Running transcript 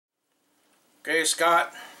Okay,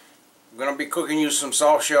 Scott, I'm going to be cooking you some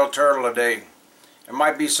soft-shell turtle today. There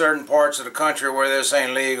might be certain parts of the country where this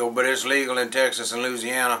ain't legal, but it's legal in Texas and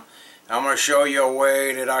Louisiana. I'm going to show you a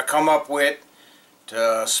way that I come up with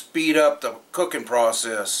to speed up the cooking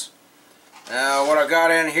process. Now, what I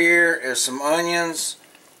got in here is some onions.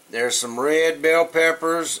 There's some red bell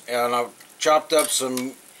peppers, and I've chopped up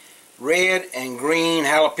some red and green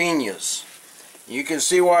jalapenos. You can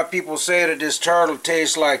see why people say that this turtle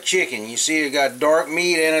tastes like chicken. You see it got dark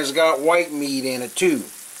meat and it's got white meat in it too.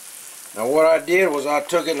 Now what I did was I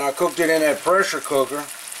took it and I cooked it in that pressure cooker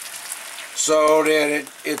so that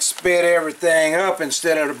it sped everything up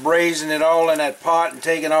instead of braising it all in that pot and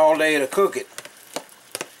taking all day to cook it.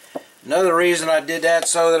 Another reason I did that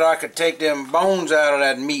so that I could take them bones out of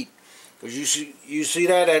that meat. Because you see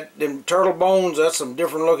that them turtle bones, that's some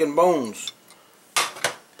different looking bones.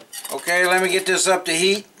 Okay, let me get this up to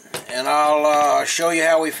heat and I'll show you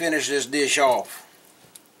how we finish this dish off.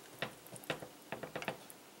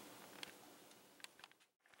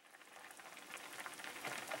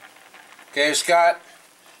 Okay, Scott,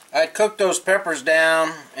 I cooked those peppers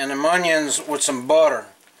down and them onions with some butter.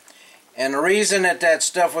 And the reason that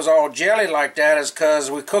stuff was all jelly like that is because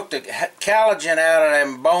we cooked the collagen out of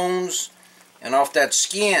them bones and off that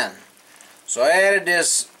skin. So I added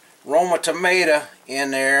this Roma tomato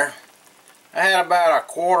in there. I had about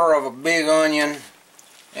 1/4 of a big onion,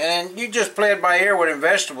 and you just play it by ear with them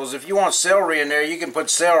vegetables. If you want celery in there, you can put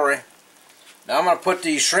celery. Now I'm going to put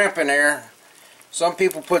these shrimp in there. Some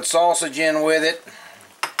people put sausage in with it.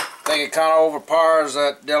 I think it kind of overpowers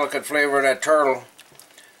that delicate flavor of that turtle.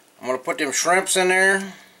 I'm going to put them shrimps in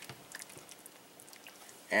there.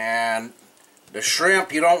 And the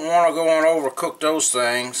shrimp, you don't want to go and overcook those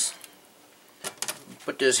things.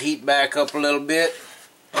 Put this heat back up a little bit.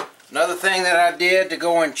 Another thing that I did to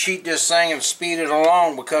go and cheat this thing and speed it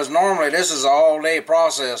along, because normally this is an all-day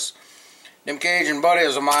process. Them Cajun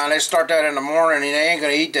buddies of mine, they start that in the morning and they ain't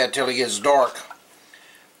going to eat that till it gets dark.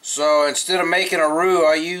 So instead of making a roux,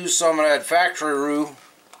 I use some of that factory roux.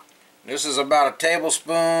 This is about 1.5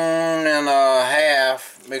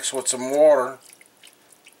 tablespoons mixed with some water.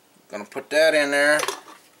 Gonna put that in there.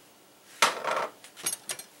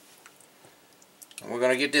 And we're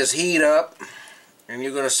gonna get this heat up. And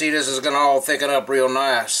you're going to see this is going to all thicken up real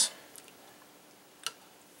nice.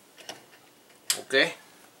 Okay,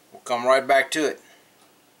 we'll come right back to it.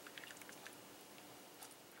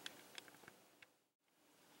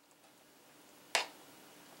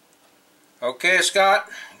 Okay, Scott,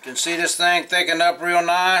 you can see this thing thickened up real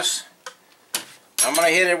nice. I'm going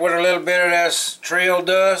to hit it with a little bit of this trail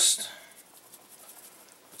dust.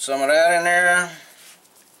 Put some of that in there.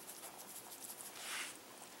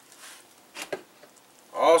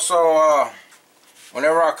 Also,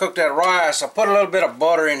 whenever I cook that rice, I put a little bit of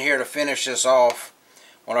butter in here to finish this off.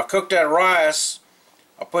 When I cook that rice,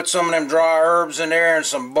 I put some of them dry herbs in there and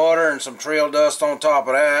some butter and some trail dust on top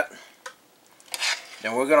of that.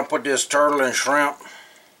 Then we're going to put this turtle and shrimp.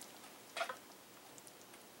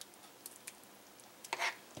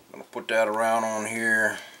 I'm going to put that around on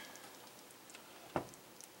here.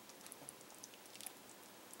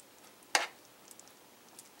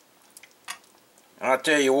 And I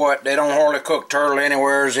tell you what, they don't hardly cook turtle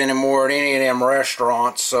anywheres anymore at any of them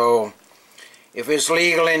restaurants. So if it's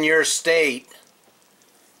legal in your state,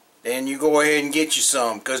 then you go ahead and get you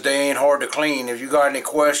some, because they ain't hard to clean. If you got any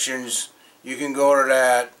questions, you can go to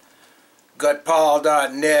that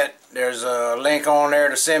gutpile.net. There's a link on there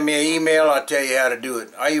to send me an email. I'll tell you how to do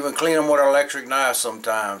it. I even clean them with an electric knife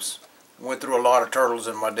sometimes. Went through a lot of turtles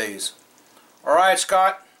in my days. Alright,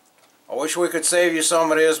 Scott. I wish we could save you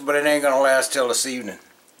some of this, but it ain't going to last till this evening.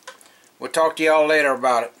 We'll talk to y'all later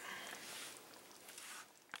about it.